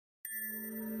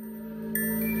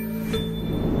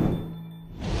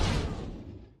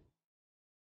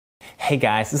Hey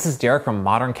guys, this is Derek from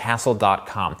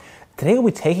moderncastle.com. Today we'll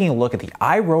be taking a look at the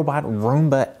iRobot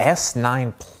Roomba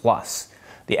S9 Plus.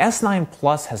 The S9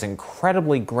 Plus has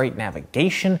incredibly great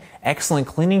navigation, excellent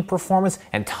cleaning performance,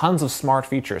 and tons of smart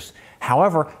features.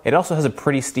 However, it also has a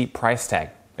pretty steep price tag.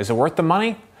 Is it worth the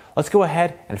money? Let's go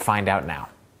ahead and find out now.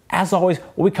 As always,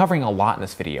 we'll be covering a lot in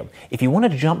this video. If you want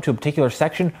to jump to a particular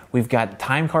section, we've got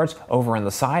time cards over on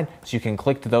the side, so you can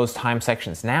click to those time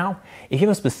sections now. If you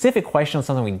have a specific question on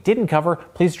something we didn't cover,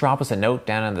 please drop us a note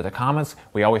down in the comments.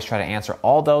 We always try to answer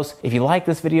all those. If you like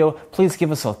this video, please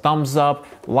give us a thumbs up,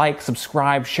 like,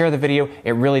 subscribe, share the video.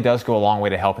 It really does go a long way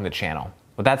to helping the channel.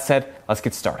 With that said, let's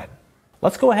get started.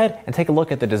 Let's go ahead and take a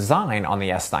look at the design on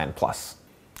the S9 Plus.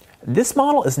 This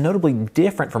model is notably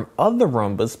different from other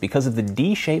Roombas because of the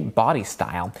D-shaped body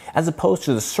style as opposed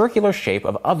to the circular shape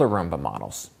of other Roomba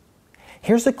models.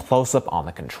 Here's a close-up on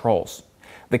the controls.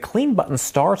 The clean button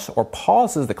starts or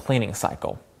pauses the cleaning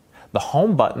cycle. The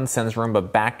home button sends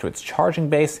Roomba back to its charging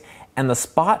base, and the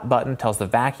spot button tells the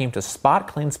vacuum to spot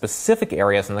clean specific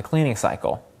areas in the cleaning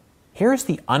cycle. Here's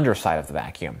the underside of the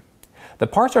vacuum. The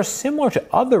parts are similar to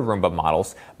other Roomba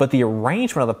models, but the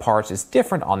arrangement of the parts is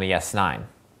different on the S9.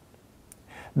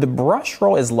 The brush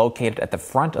roll is located at the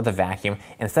front of the vacuum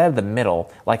instead of the middle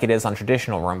like it is on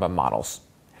traditional Roomba models.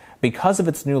 Because of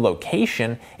its new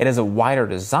location, it has a wider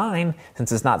design since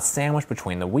it's not sandwiched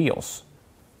between the wheels.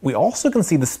 We also can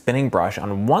see the spinning brush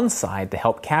on one side to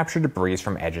help capture debris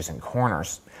from edges and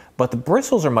corners, but the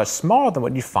bristles are much smaller than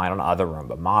what you find on other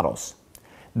Roomba models.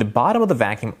 The bottom of the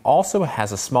vacuum also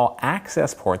has a small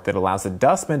access port that allows the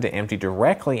dustbin to empty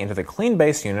directly into the clean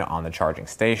base unit on the charging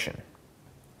station.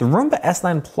 The Roomba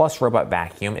S9 Plus robot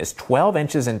vacuum is 12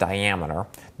 inches in diameter,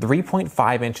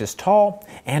 3.5 inches tall,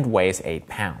 and weighs 8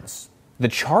 pounds. The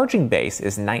charging base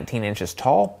is 19 inches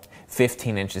tall,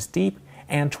 15 inches deep,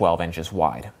 and 12 inches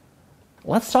wide.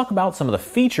 Let's talk about some of the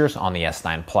features on the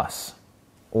S9 Plus.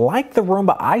 Like the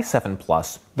Roomba i7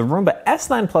 Plus, the Roomba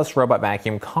S9 Plus robot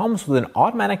vacuum comes with an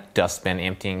automatic dustbin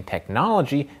emptying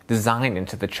technology designed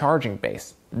into the charging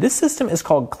base. This system is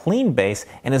called Clean Base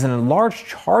and is an enlarged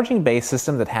charging base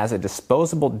system that has a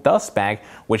disposable dust bag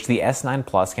which the S9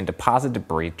 Plus can deposit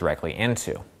debris directly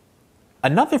into.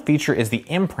 Another feature is the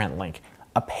imprint link,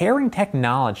 a pairing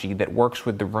technology that works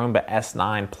with the Roomba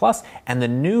S9 Plus and the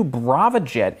new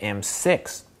BravaJet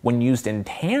M6. When used in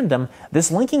tandem, this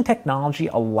linking technology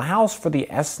allows for the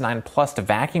S9 Plus to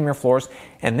vacuum your floors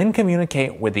and then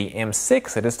communicate with the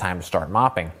M6 that it's time to start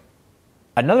mopping.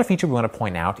 Another feature we want to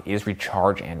point out is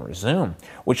recharge and resume,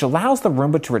 which allows the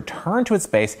Roomba to return to its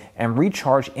base and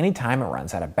recharge anytime it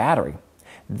runs out of battery.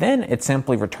 Then it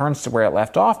simply returns to where it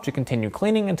left off to continue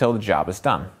cleaning until the job is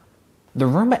done. The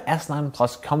Roomba S9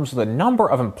 Plus comes with a number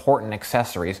of important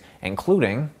accessories,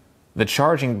 including the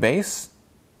charging base,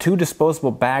 2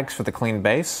 disposable bags for the clean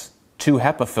base, 2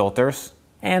 HEPA filters,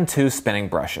 and 2 spinning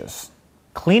brushes.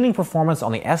 Cleaning performance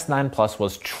on the S9 Plus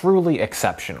was truly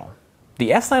exceptional. The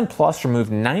S9 Plus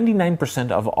removed 99%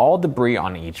 of all debris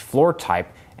on each floor type,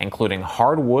 including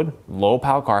hardwood,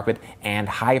 low-pile carpet, and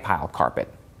high-pile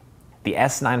carpet. The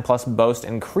S9 Plus boasts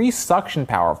increased suction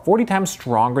power 40 times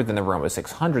stronger than the Roomba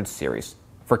 600 series.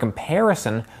 For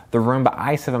comparison, the Roomba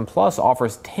i7 Plus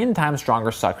offers 10 times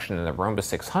stronger suction than the Roomba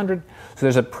 600, so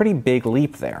there's a pretty big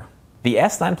leap there. The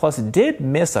S9 Plus did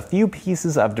miss a few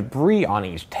pieces of debris on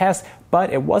each test,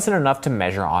 but it wasn't enough to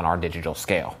measure on our digital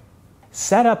scale.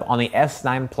 Setup on the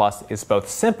S9 Plus is both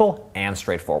simple and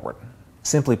straightforward.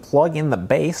 Simply plug in the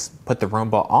base, put the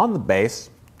Roomba on the base,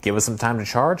 give it some time to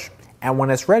charge, and when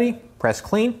it's ready, press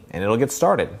clean and it'll get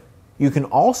started. You can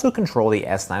also control the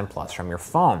S9 Plus from your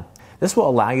phone. This will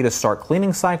allow you to start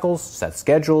cleaning cycles, set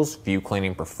schedules, view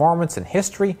cleaning performance and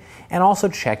history, and also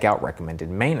check out recommended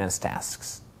maintenance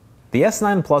tasks. The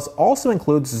S9 Plus also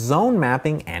includes zone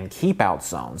mapping and keep-out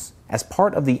zones. As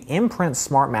part of the Imprint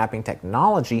Smart Mapping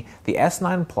technology, the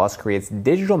S9 Plus creates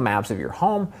digital maps of your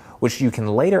home, which you can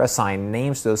later assign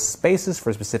names to those spaces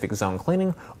for specific zone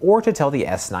cleaning or to tell the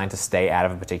S9 to stay out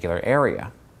of a particular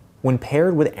area. When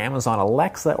paired with Amazon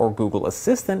Alexa or Google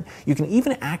Assistant, you can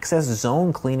even access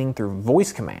zone cleaning through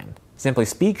voice command. Simply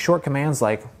speak short commands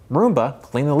like, "Roomba,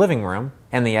 clean the living room,"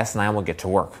 and the S9 will get to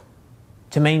work.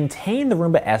 To maintain the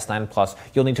Roomba S9 Plus,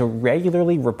 you'll need to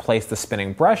regularly replace the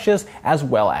spinning brushes as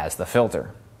well as the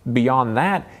filter. Beyond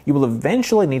that, you will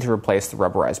eventually need to replace the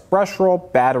rubberized brush roll,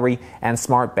 battery, and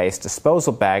smart base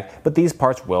disposal bag, but these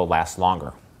parts will last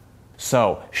longer.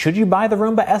 So, should you buy the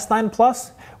Roomba S9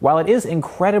 Plus? While it is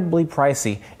incredibly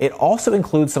pricey, it also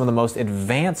includes some of the most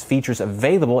advanced features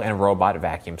available in robot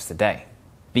vacuums today.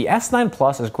 The S9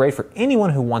 Plus is great for anyone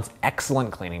who wants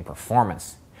excellent cleaning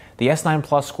performance. The S9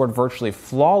 Plus scored virtually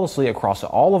flawlessly across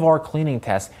all of our cleaning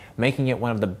tests, making it one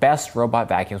of the best robot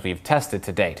vacuums we've tested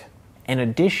to date. In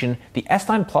addition, the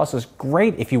S9 Plus is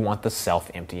great if you want the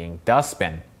self-emptying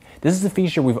dustbin. This is a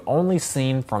feature we've only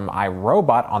seen from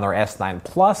iRobot on their S9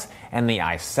 Plus and the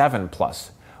i7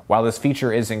 Plus. While this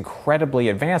feature is incredibly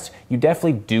advanced, you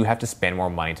definitely do have to spend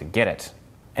more money to get it.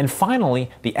 And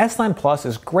finally, the S9 Plus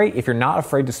is great if you're not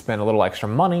afraid to spend a little extra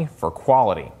money for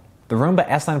quality. The Roomba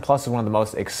S9 Plus is one of the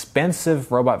most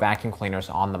expensive robot vacuum cleaners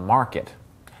on the market.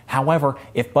 However,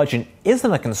 if budget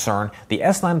isn't a concern, the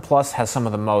S9 Plus has some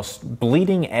of the most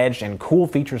bleeding edge and cool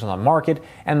features on the market,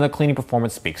 and the cleaning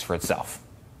performance speaks for itself.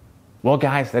 Well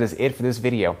guys, that is it for this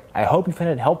video. I hope you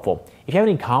found it helpful. If you have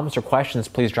any comments or questions,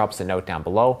 please drop us a note down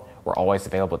below. We're always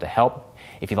available to help.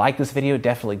 If you like this video,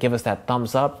 definitely give us that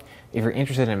thumbs up. If you're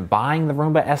interested in buying the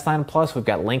Roomba S9 Plus, we've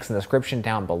got links in the description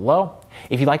down below.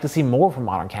 If you'd like to see more from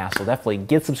Modern Castle, definitely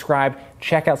get subscribed,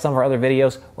 check out some of our other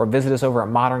videos, or visit us over at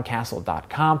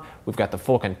moderncastle.com. We've got the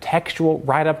full contextual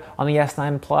write-up on the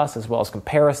S9 Plus, as well as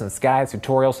comparisons, guides,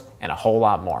 tutorials, and a whole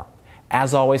lot more.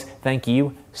 As always, thank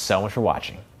you so much for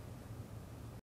watching.